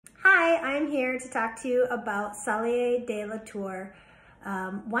Hi, I'm here to talk to you about Sallier della Tour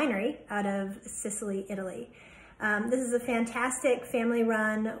winery out of Sicily, Italy. This is a fantastic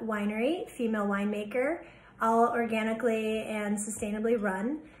family-run winery, female winemaker, all organically and sustainably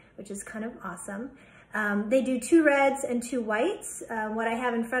run, which is kind of awesome. They do 2 reds and 2 whites. What I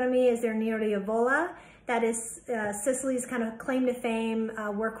have in front of me is their Nero di Avola. That is Sicily's kind of claim to fame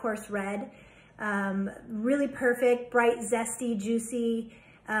workhorse red. Really perfect, bright, zesty, juicy,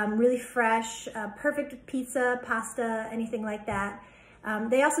 really fresh, perfect with pizza, pasta, anything like that.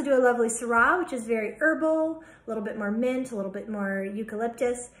 They also do a lovely Syrah, which is very herbal, a little bit more mint, a little bit more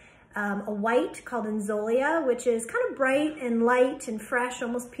eucalyptus. A white called Inzolia, which is kind of bright and light and fresh,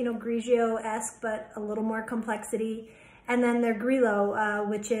 almost Pinot Grigio-esque, but a little more complexity. And then their Grillo,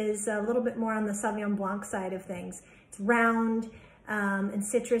 which is a little bit more on the Sauvignon Blanc side of things. It's round and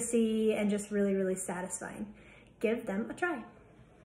citrusy and just really, really satisfying. Give them a try.